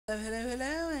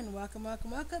Hello, and welcome.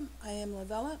 I am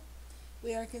Lavella.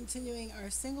 We are continuing our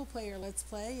single player Let's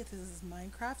Play. This is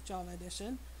Minecraft Java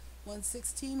Edition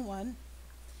 1.16.1.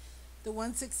 The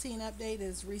 1.16 update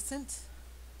is recent.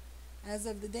 As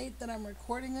of the date that I'm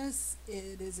recording this,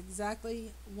 it is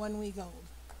exactly 1 week old.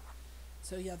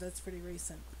 So, yeah, that's pretty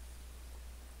recent.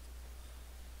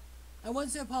 I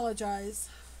want to apologize.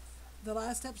 The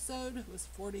last episode was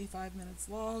 45 minutes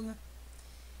long.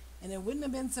 And it wouldn't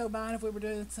have been so bad if we were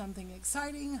doing something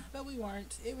exciting, but we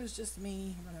weren't. It was just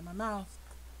me running my mouth.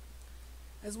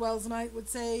 As well as Knight would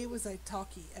say, it was a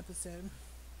talky episode.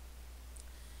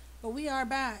 But we are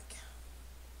back.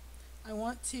 I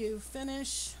want to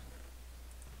finish.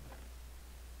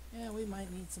 Yeah, we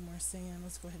might need some more sand.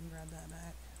 Let's go ahead and grab that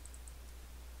back.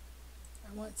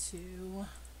 I want to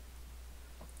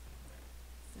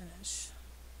finish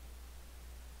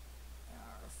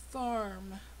our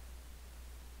farm.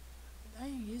 I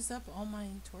used up all my I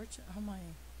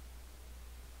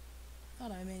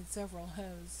thought I made several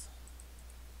hoes.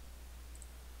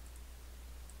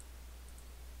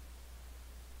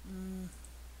 Yeah,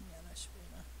 that should be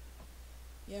enough.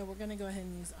 Yeah, we're gonna go ahead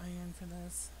and use iron for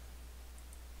this.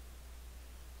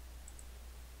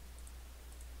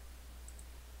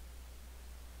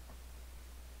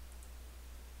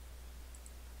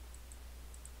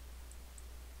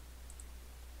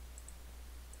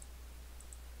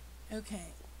 Okay,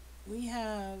 we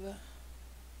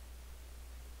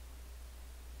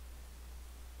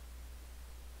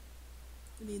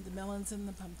need the melons and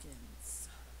the pumpkins.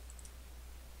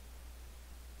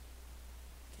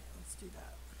 Okay, let's do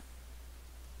that.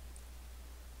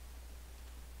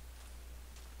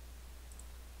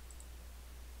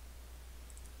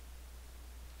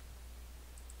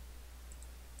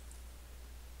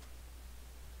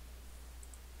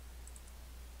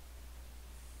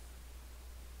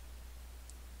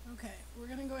 Okay, we're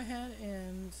gonna go ahead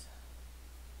and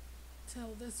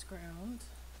till this ground,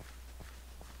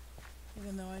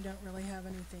 even though I don't really have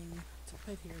anything to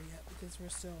put here yet because we're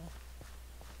still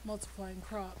multiplying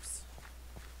crops.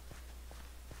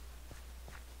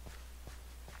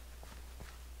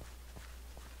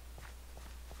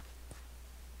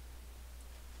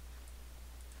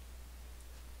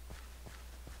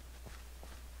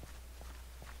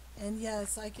 And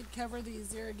yes, I could cover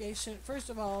these irrigation. First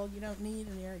of all, you don't need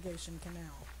an irrigation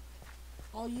canal.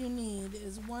 All you need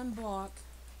is one block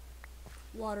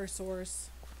water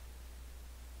source,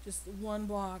 just one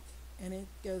block, and it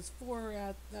goes 4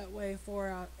 out that way, 4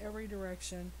 out every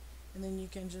direction, and then you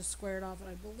can just square it off.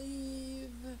 And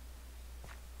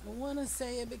I want to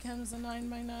say it becomes a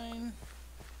 9x9.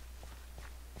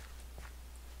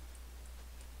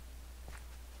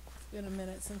 It's been a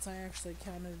minute since I actually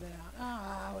counted it out.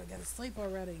 Ah, we gotta sleep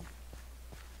already.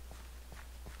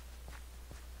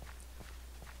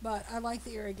 But I like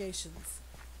the irrigations.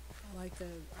 I like the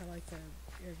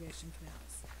irrigation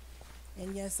canals.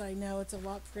 And yes, I know it's a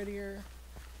lot prettier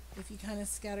if you kind of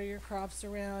scatter your crops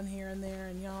around here and there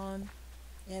and yawn.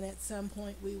 And at some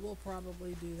point we will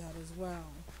probably do that as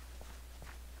well.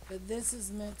 But this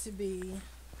is meant to be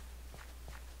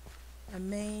a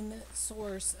main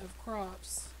source of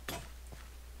crops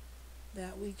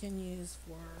that we can use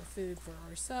for food for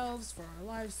ourselves, for our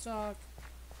livestock,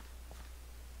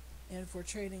 and for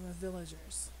trading with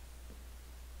villagers.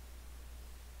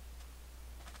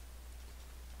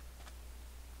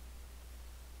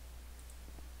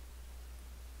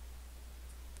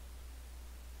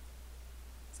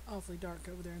 It's awfully dark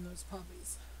over there in those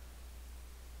poppies.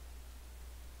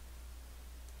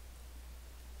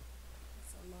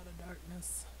 It's a lot of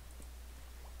darkness.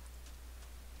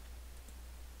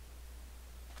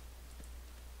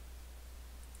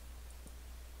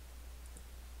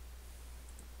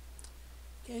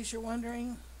 In case you're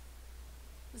wondering,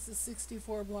 this is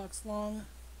 64 blocks long.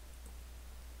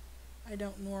 I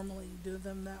don't normally do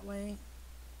them that way.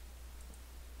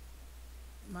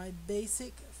 My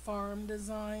basic farm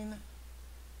design,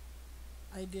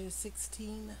 I do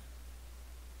 16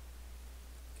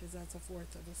 because that's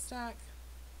 1/4 of a stack.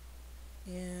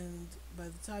 And by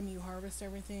the time you harvest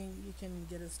everything, you can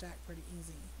get a stack pretty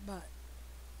easy. But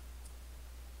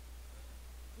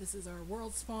this is our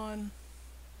world spawn.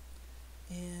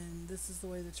 And this is the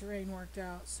way the terrain worked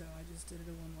out, so I just did it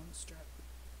in one long strip.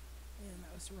 And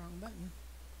that was the wrong button.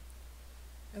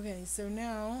 Okay, so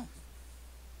now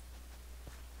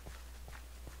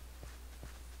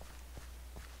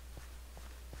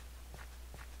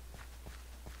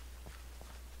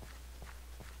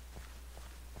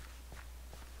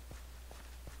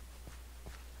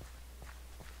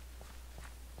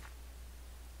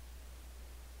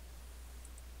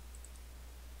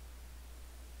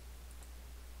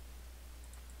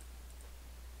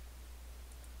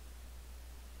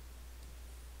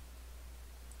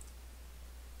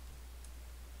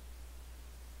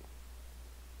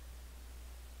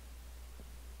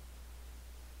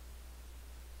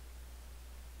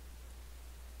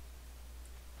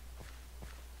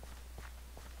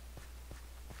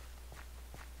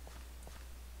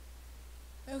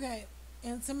Okay,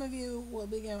 and some of you will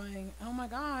be going, oh my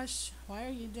gosh, why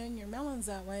are you doing your melons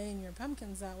that way and your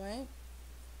pumpkins that way?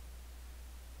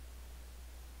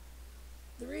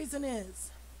 The reason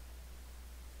is,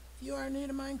 if you are new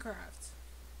to Minecraft,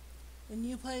 when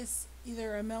you place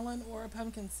either a melon or a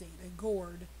pumpkin seed, a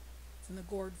gourd, it's in the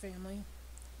gourd family,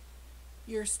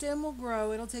 your stem will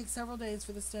grow. It'll take several days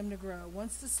for the stem to grow.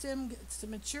 Once the stem gets to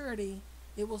maturity,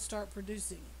 it will start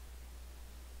producing.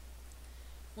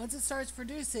 Once it starts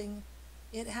producing,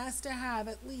 it has to have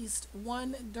at least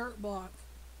one dirt block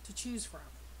to choose from.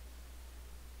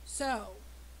 So,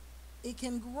 it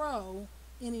can grow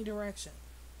any direction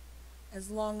as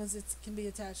long as it can be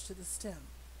attached to the stem.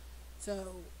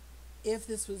 So, if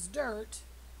this was dirt,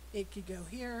 it could go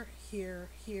here, here,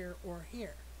 here, or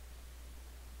here.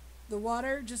 The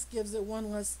water just gives it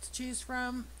one list to choose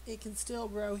from. It can still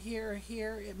grow here or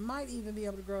here. It might even be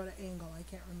able to grow at an angle. I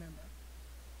can't remember.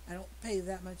 I don't pay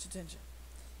that much attention.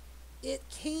 It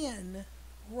can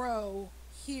grow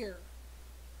here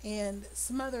and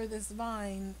smother this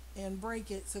vine and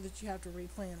break it so that you have to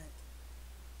replant it.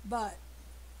 But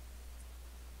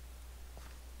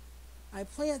I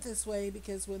plant this way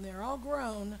because when they're all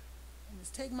grown, I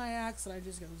just take my axe and I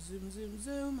just go zoom, zoom,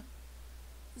 zoom,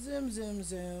 zoom, zoom,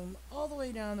 zoom, all the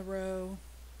way down the row,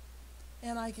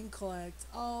 and I can collect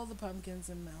all the pumpkins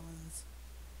and melons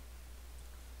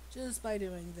just by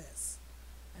doing this.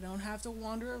 I don't have to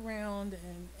wander around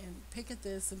and pick at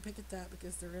this and pick at that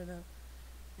because they're in a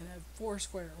four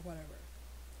square or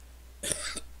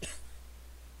whatever.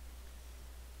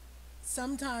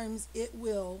 Sometimes it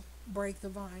will break the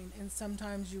vine and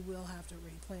sometimes you will have to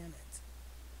replant it.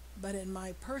 But in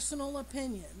my personal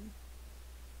opinion,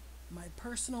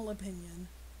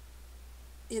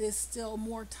 it is still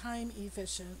more time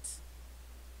efficient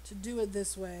to do it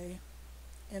this way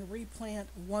and replant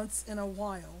once in a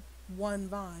while one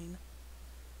vine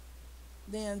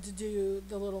than to do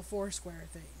the little four square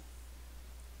thing.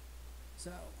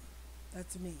 So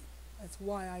that's me. That's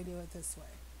why I do it this way.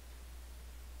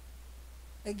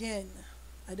 Again,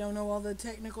 I don't know all the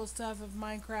technical stuff of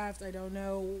Minecraft. I don't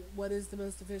know what is the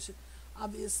most efficient.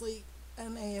 Obviously,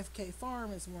 an AFK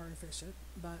farm is more efficient,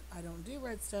 but I don't do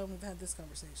redstone. We've had this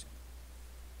conversation.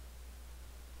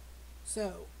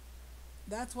 So,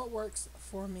 that's what works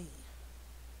for me.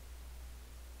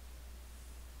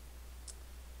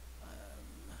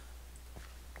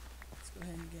 Let's go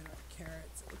ahead and get our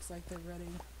carrots. It looks like they're ready.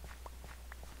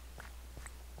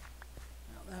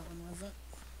 No, that one wasn't.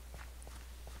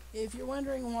 If you're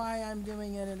wondering why I'm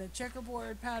doing it in a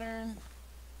checkerboard pattern,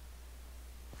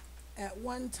 at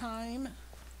one time,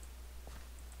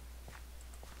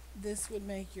 this would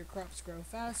make your crops grow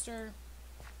faster.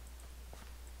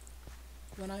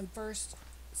 When I'm first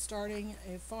starting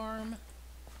a farm,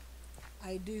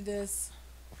 I do this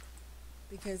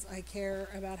because I care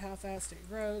about how fast it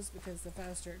grows, because the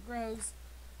faster it grows,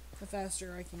 the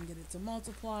faster I can get it to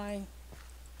multiply,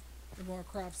 the more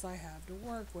crops I have to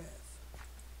work with.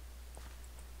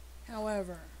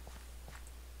 However,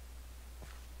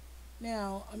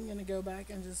 now I'm going to go back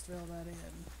and just fill that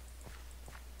in,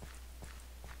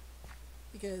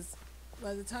 because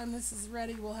by the time this is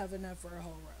ready, we'll have enough for a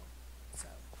whole row. So,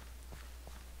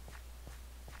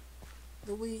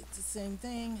 the wheat's the same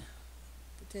thing,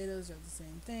 potatoes are the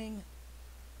same thing.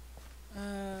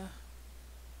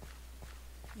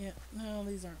 Yeah, no,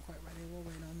 these aren't quite ready. We'll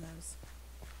wait on those.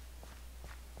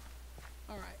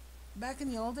 Alright, back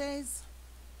in the old days,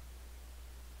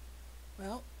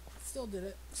 well, still did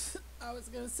it. I was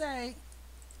going to say,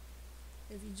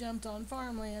 if you jumped on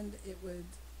farmland, it would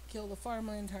kill the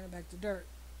farmland and turn it back to dirt.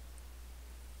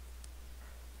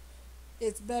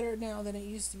 It's better now than it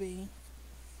used to be,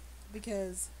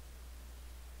 because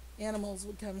animals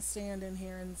would come stand in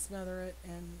here and smother it,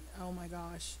 and oh my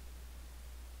gosh.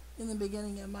 In the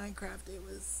beginning of Minecraft, it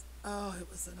was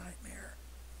a nightmare.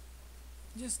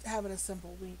 Just having a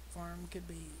simple wheat farm could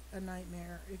be a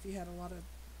nightmare if you had a lot of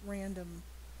random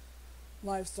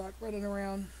livestock running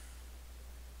around.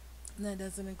 And that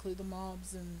doesn't include the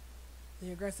mobs and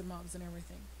the aggressive mobs and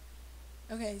everything.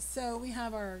 Okay, so we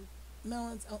have our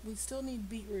melons. Oh, we still need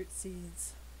beetroot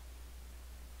seeds.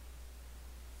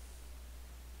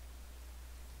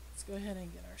 Let's go ahead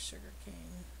and get our sugar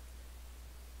cane.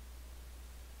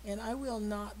 And I will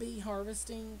not be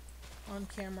harvesting on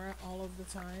camera all of the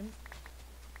time.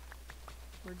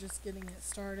 We're just getting it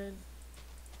started.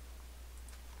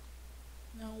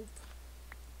 Nope.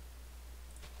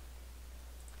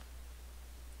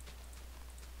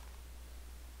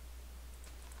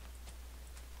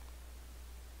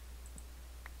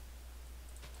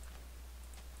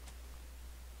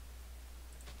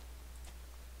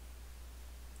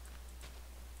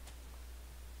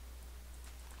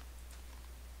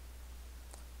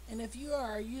 And if you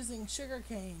are using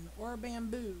sugarcane or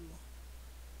bamboo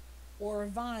or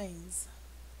vines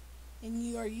and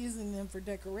you are using them for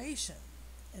decoration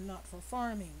and not for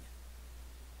farming,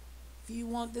 if you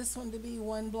want this one to be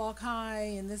 1 block high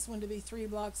and this one to be 3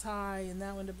 blocks high and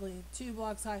that one to be 2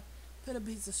 blocks high, put a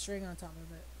piece of string on top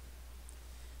of it.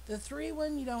 The 3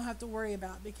 one you don't have to worry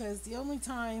about, because the only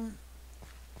time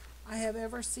I have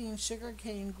ever seen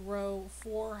sugarcane grow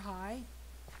 4 high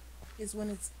is when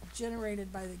it's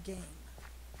generated by the game.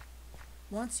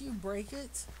 Once you break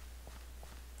it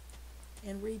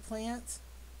and replant,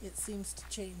 it seems to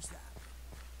change that.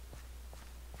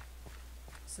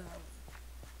 So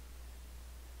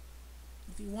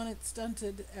if you want it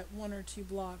stunted at 1 or 2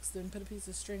 blocks, then put a piece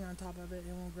of string on top of it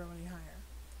and it won't grow any higher.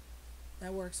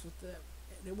 That works with it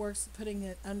works putting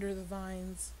it under the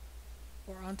vines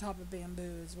or on top of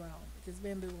bamboo as well, because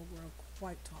bamboo will grow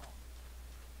quite tall,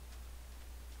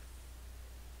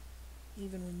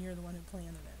 even when you're the one who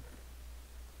planted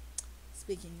it.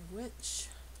 Speaking of which,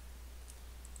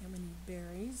 and we need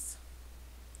berries,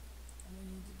 and we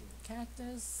need to do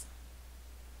cactus,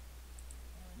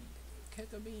 and we need to do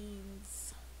cocoa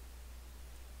beans.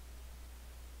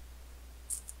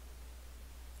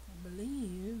 I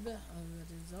believe that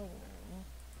is all.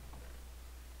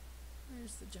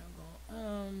 Where's the jungle? I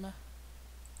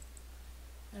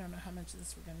don't know how much of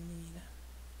this we're gonna need.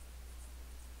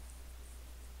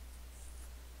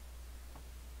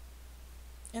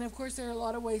 And of course there are a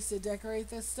lot of ways to decorate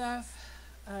this stuff.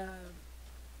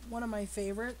 One of my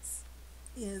favorites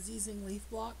is using leaf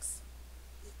blocks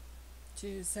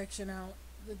to section out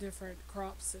the different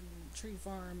crops and tree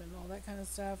farm and all that kind of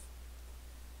stuff.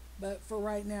 But for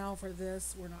right now, for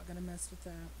this, we're not going to mess with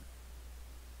that.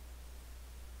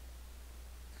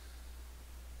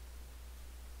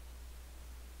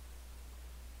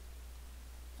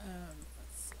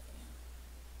 Let's see.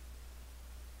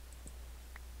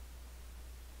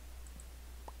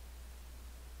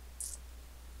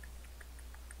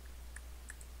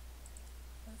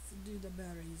 Let's do the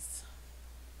berries.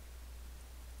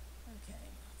 Okay,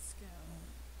 let's go.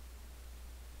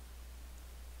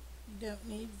 You don't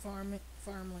need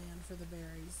farmland for the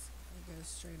berries. It goes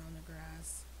straight on the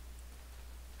grass.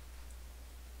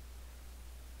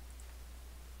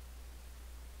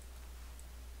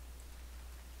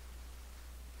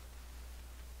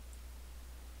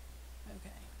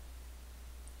 Okay.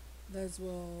 Those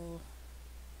will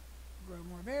grow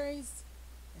more berries,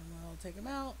 and we'll take them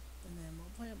out, and then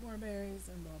we'll plant more berries,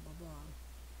 and blah blah blah.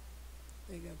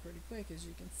 They go pretty quick, as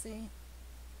you can see.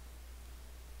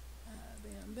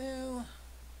 Bamboo.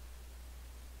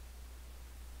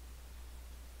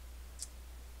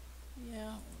 Yeah,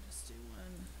 we'll just do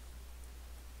one.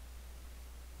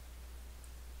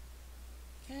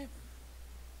 Okay.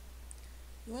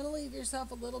 You want to leave yourself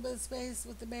a little bit of space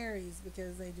with the berries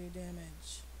because they do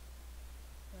damage.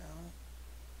 Well,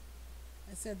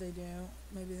 I said they do.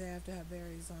 Maybe they have to have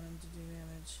berries on them to do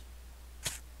damage.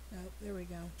 Nope, there we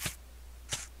go.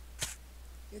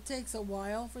 It takes a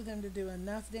while for them to do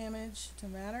enough damage to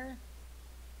matter,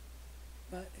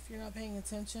 but if you're not paying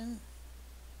attention,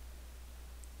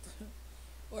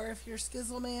 or if you're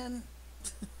Skizzle Man,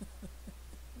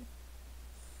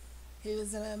 he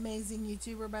is an amazing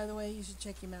YouTuber, by the way, you should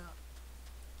check him out.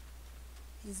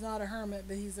 He's not a hermit,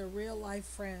 but he's a real life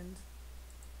friend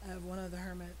of one of the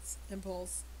hermits,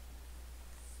 Impulse,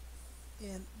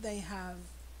 and they have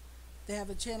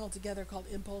a channel together called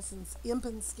Impulse and Imp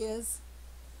and Skiz.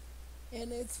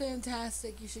 And it's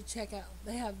fantastic. You should check out.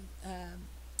 They have,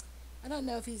 I don't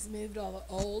know if he's moved all the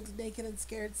old Naked and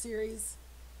Scared series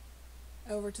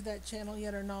over to that channel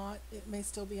yet or not. It may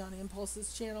still be on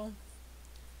Impulse's channel.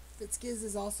 But Skiz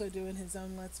is also doing his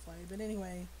own Let's Play. But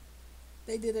anyway,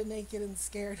 they did a Naked and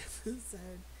Scared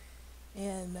episode.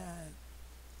 And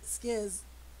Skiz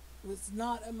was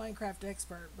not a Minecraft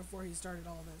expert before he started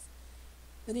all this.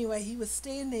 But anyway, he was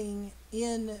standing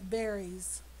in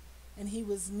berries, and he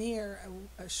was near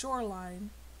a shoreline,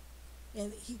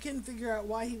 and he couldn't figure out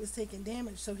why he was taking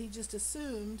damage, so he just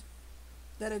assumed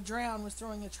that a drown was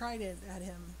throwing a trident at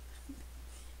him.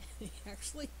 And he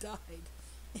actually died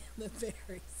in the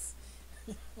berries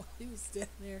while he was standing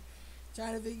there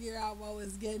trying to figure out what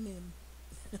was getting him.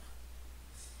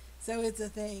 So it's a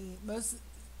thing.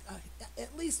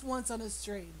 At least once on a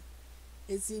stream,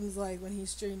 it seems like when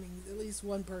he's streaming, at least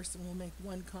one person will make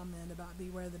one comment about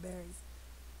beware the berries.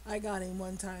 I got him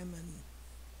one time, and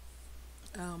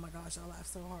oh my gosh, I laughed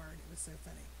so hard. It was so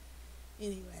funny.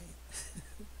 Anyway.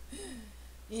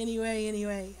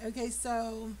 Anyway. Okay,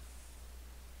 so,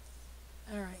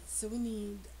 alright, so we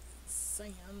need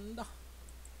sand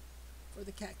for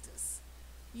the cactus.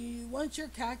 You want your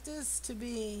cactus to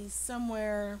be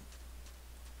somewhere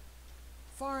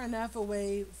far enough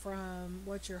away from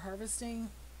what you're harvesting,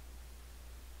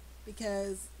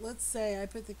 because let's say I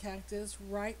put the cactus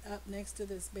right up next to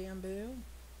this bamboo,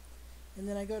 and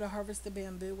then I go to harvest the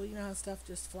bamboo. Well, you know how stuff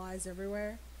just flies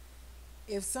everywhere?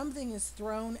 If something is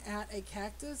thrown at a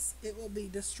cactus, it will be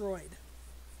destroyed.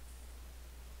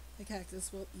 The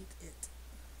cactus will eat it.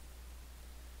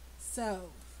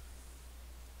 So,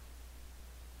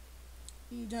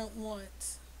 you don't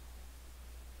want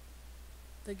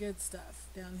the good stuff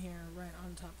down here right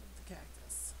on top of the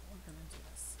cactus. We're going to do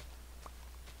this.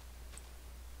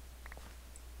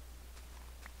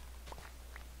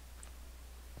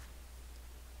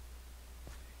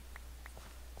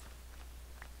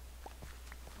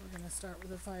 We're going to start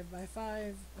with a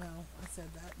 5x5. Well, I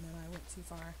said that and then I went too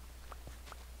far.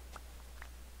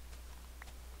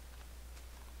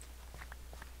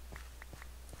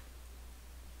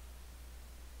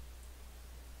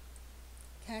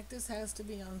 Cactus has to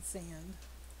be on sand.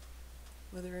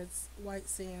 Whether it's white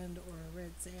sand or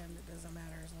red sand, it doesn't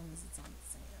matter as long as it's on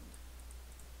sand.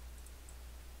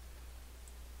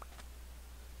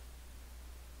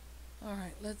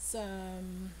 Alright, let's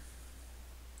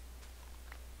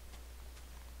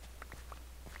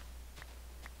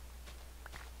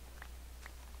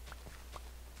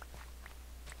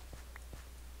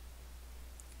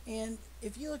and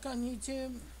if you look on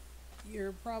YouTube,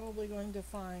 you're probably going to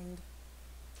find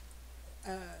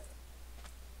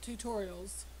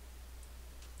tutorials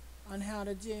on how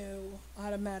to do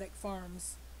automatic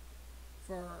farms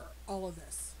for all of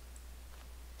this.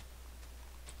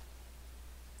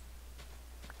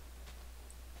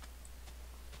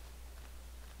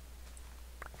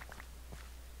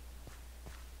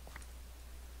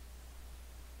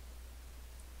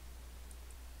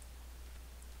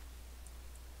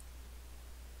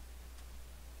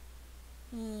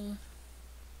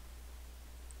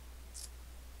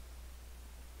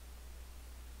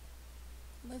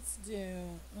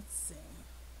 Let's see.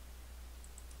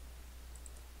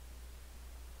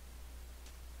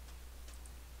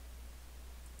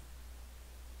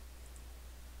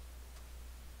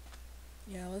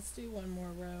 Yeah, let's do one more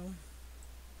row.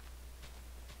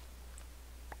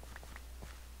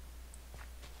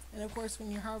 And of course,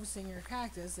 when you're harvesting your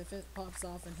cactus, if it pops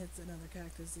off and hits another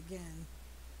cactus again,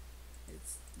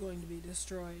 it's going to be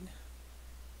destroyed.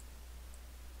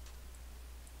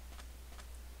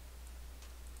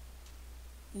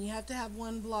 And you have to have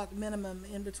one block minimum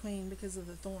in between because of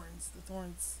the thorns. The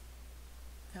thorns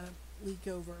kind of leak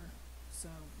over, so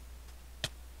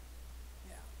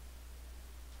yeah.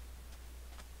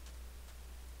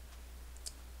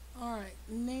 Alright,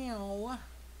 now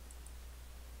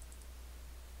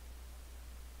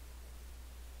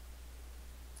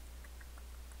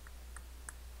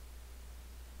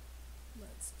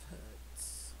let's put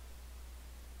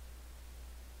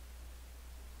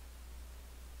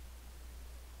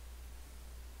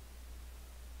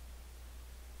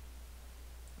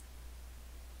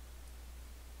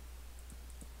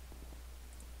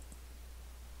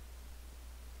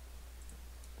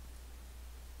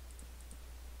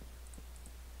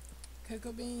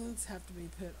cocoa beans have to be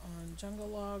put on jungle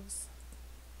logs.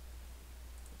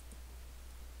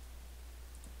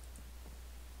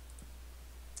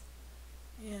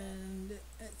 And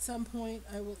at some point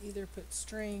I will either put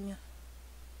string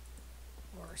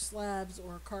or slabs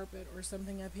or carpet or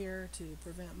something up here to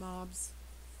prevent mobs.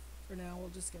 For now we'll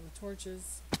just go with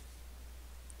torches.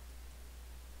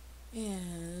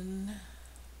 And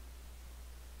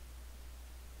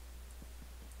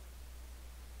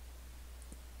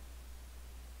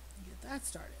get that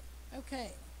started.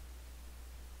 Okay.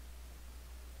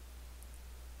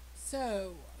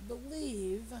 So, I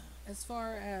believe as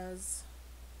far as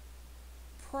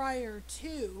prior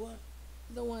to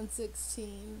the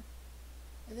 116,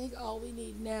 I think all we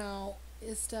need now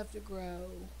is stuff to grow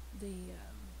the,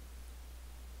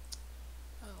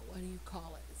 oh, what do you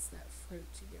call it? It's that fruit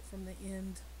you get from the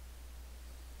end.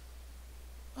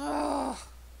 Oh!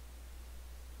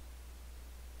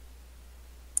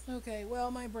 Okay,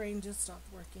 well, my brain just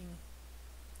stopped working.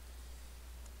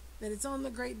 But it's on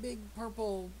the great big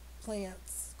purple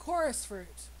plants. Chorus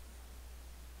fruit.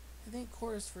 I think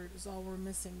chorus fruit is all we're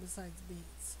missing besides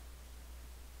beets.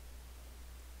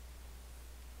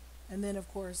 And then,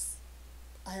 of course,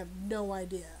 I have no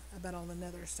idea about all the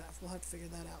nether stuff. We'll have to figure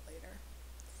that out later.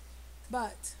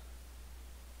 But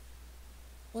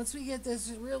once we get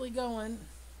this really going,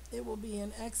 it will be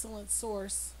an excellent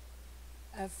source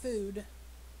of food,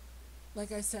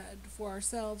 like I said, for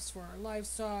ourselves, for our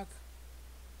livestock,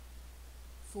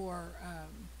 for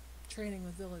training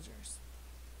with villagers.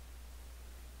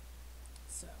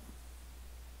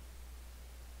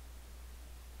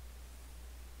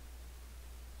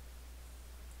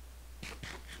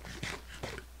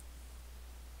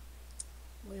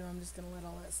 do, I'm just going to let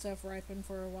all that stuff ripen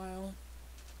for a while.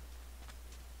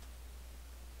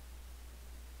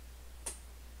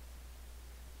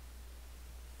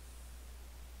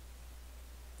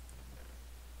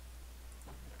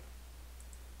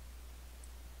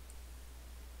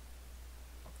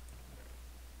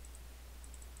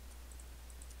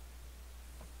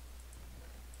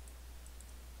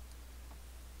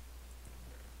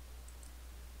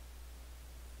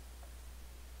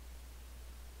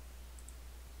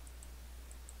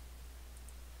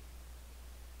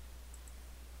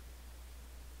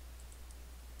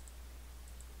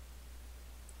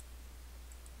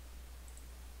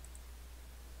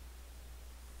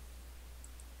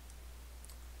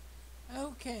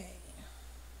 Okay.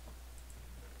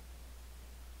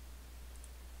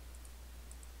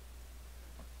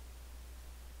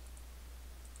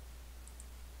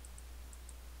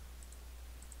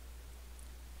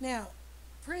 Now,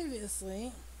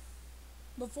 previously,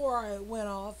 before I went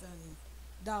off and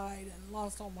died and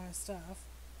lost all my stuff,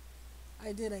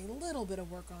 I did a little bit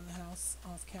of work on the house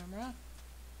off camera.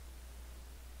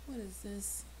 What is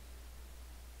this?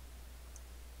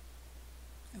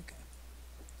 Okay.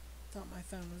 Thought my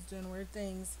phone was doing weird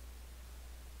things.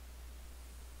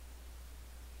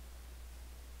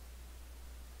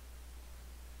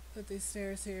 Put these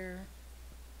stairs here.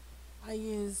 I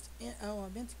used, oh, I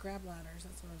meant to grab ladders.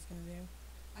 That's what I was going to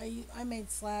do. I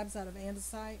made slabs out of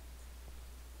andesite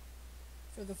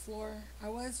for the floor. I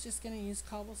was just going to use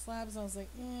cobble slabs. I was like,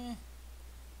 I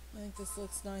think this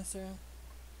looks nicer.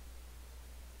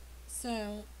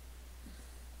 So,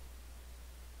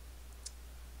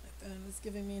 my phone was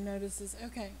giving me notices.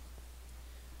 Okay.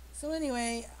 So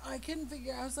anyway, I couldn't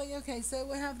figure, I was like, okay, so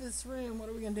we have this room. What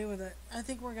are we going to do with it? I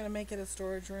think we're going to make it a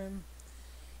storage room.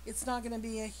 It's not going to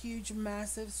be a huge,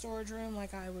 massive storage room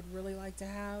like I would really like to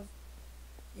have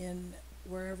in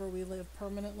wherever we live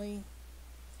permanently.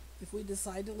 If we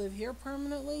decide to live here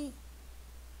permanently,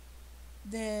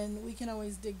 then we can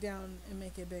always dig down and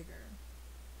make it bigger.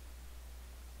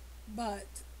 But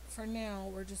for now,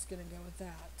 we're just going to go with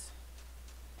that.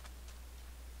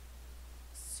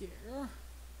 So,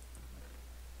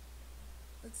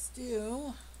 let's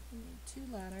do, we need 2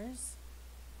 ladders.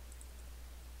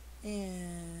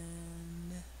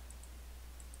 And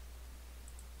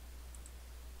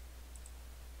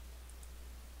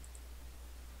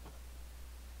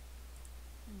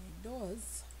we need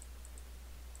doors.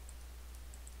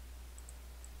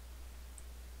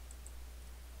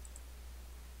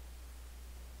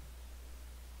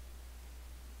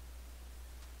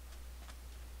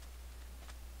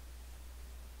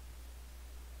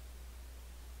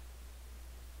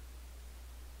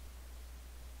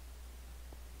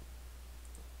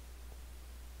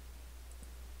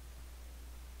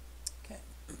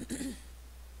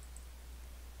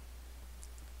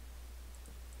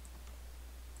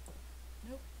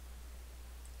 Nope.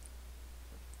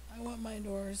 I want my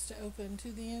doors to open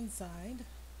to the inside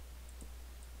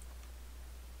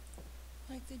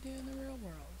like they do in the real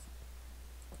world.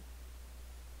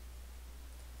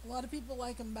 A lot of people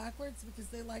like them backwards because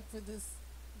they like for this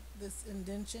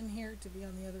indentation here to be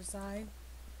on the other side,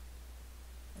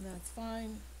 and that's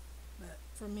fine, but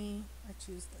for me, I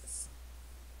choose this.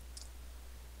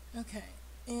 Okay,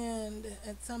 and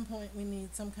at some point we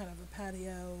need some kind of a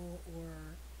patio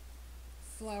or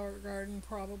flower garden,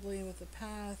 probably with a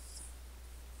path,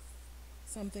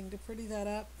 something to pretty that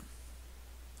up.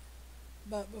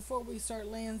 But before we start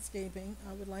landscaping,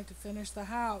 I would like to finish the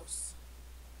house.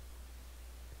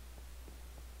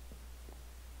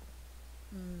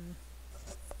 Not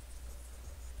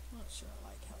sure I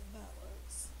like how that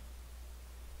looks.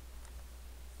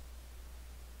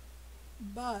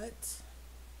 But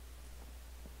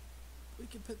we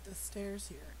could put the stairs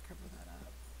here and cover that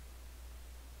up.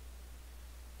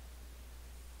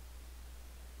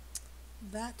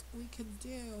 That we could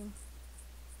do.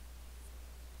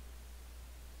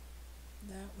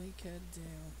 That we could do.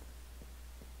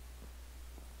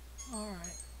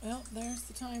 Alright, well, there's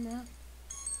the timer.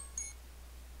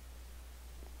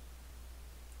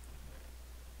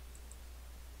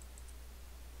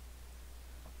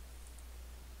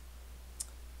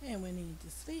 And we need to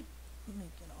sleep.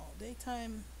 Make it all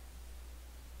daytime.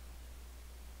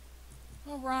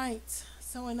 Alright,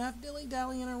 so enough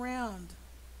dilly-dallying around.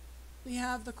 We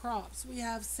have the crops. We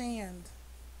have sand.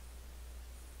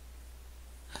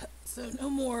 So no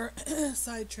more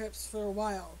side trips for a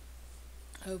while,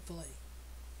 hopefully.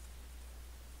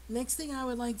 Next thing I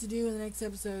would like to do in the next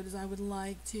episode is I would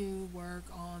like to work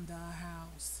on the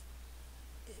house.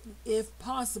 If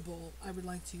possible, I would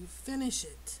like to finish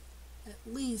it, at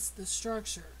least the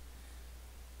structure.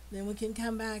 Then we can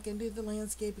come back and do the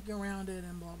landscaping around it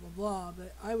and blah, blah, blah.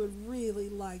 But I would really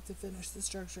like to finish the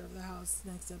structure of the house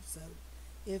next episode,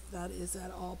 if that is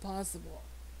at all possible.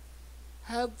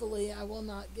 Hopefully, I will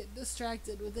not get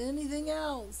distracted with anything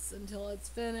else until it's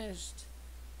finished.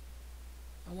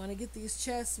 I want to get these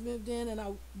chests moved in, and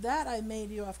I may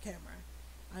do off camera.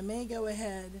 I may go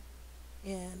ahead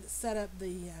and set up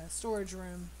the storage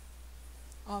room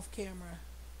off camera.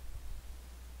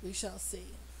 We shall see.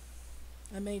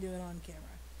 I may do it on camera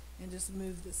and just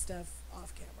move the stuff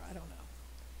off camera. I don't know.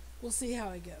 We'll see how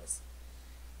it goes.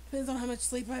 Depends on how much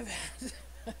sleep I've had.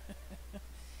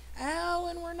 Ow,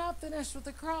 and we're not finished with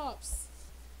the crops.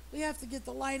 We have to get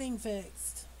the lighting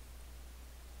fixed.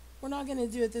 We're not going to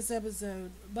do it this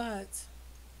episode, but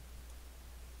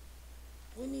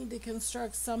we need to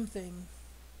construct something,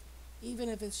 even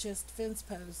if it's just fence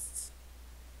posts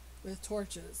with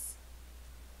torches,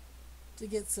 to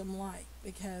get some light,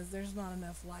 because there's not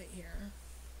enough light here.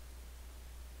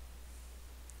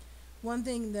 One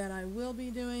thing that I will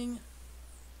be doing,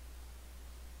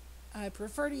 I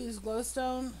prefer to use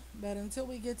glowstone, but until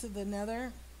we get to the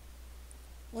nether,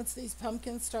 once these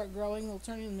pumpkins start growing, we'll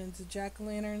turn them into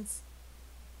jack-o'-lanterns,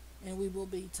 and we will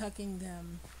be tucking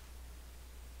them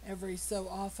every so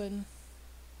often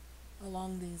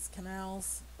along these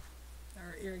canals,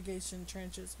 or irrigation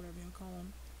trenches, whatever you call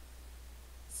them,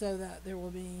 so that there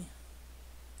will be,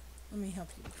 let me help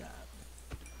you with that,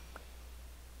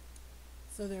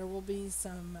 so there will be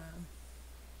some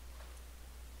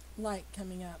light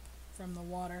coming up from the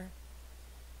water.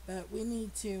 But we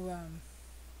need to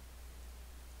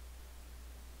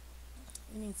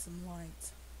we need some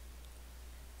light.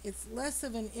 It's less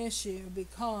of an issue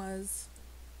because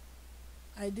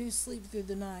I do sleep through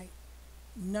the night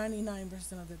 99%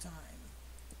 of the time.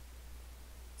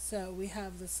 So we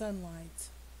have the sunlight.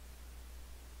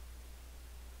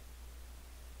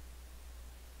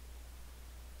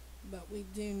 But we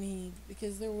do need,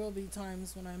 because there will be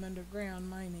times when I'm underground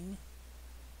mining,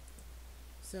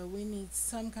 so we need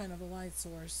some kind of a light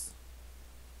source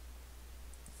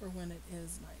for when it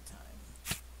is nighttime.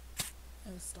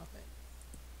 Oh, stop it.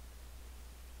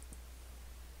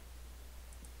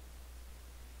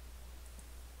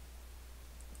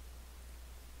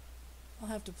 I'll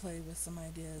have to play with some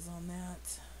ideas on that.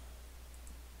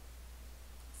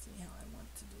 See how I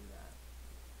want to do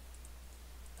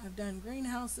that. I've done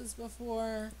greenhouses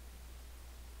before,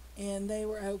 and they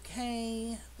were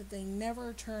okay, but they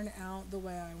never turn out the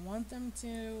way I want them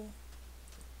to.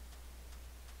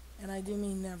 And I do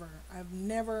mean never. I've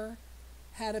never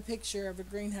had a picture of a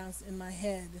greenhouse in my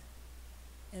head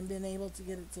and been able to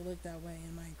get it to look that way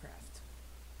in Minecraft.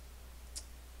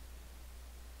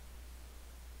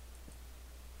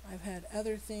 I've had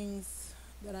other things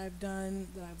that I've done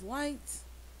that I've liked,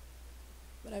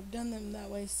 but I've done them that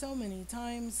way so many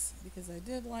times because I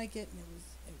did like it and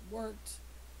it worked,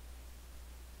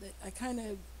 that I kind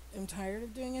of am tired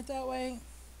of doing it that way.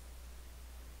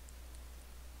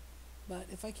 But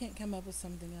if I can't come up with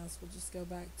something else, we'll just go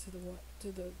back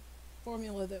to the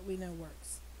formula that we know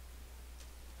works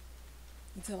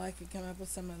until I could come up with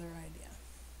some other idea.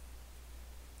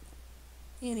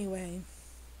 Anyway,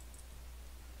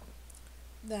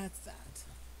 that's that.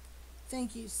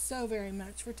 Thank you so very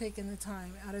much for taking the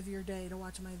time out of your day to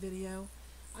watch my video.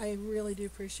 I really do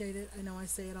appreciate it. I know I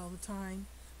say it all the time.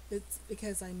 It's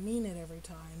because I mean it every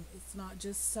time. It's not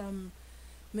just some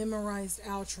memorized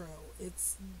outro.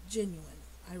 It's genuine.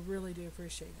 I really do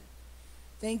appreciate it.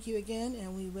 Thank you again,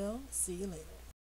 and we will see you later.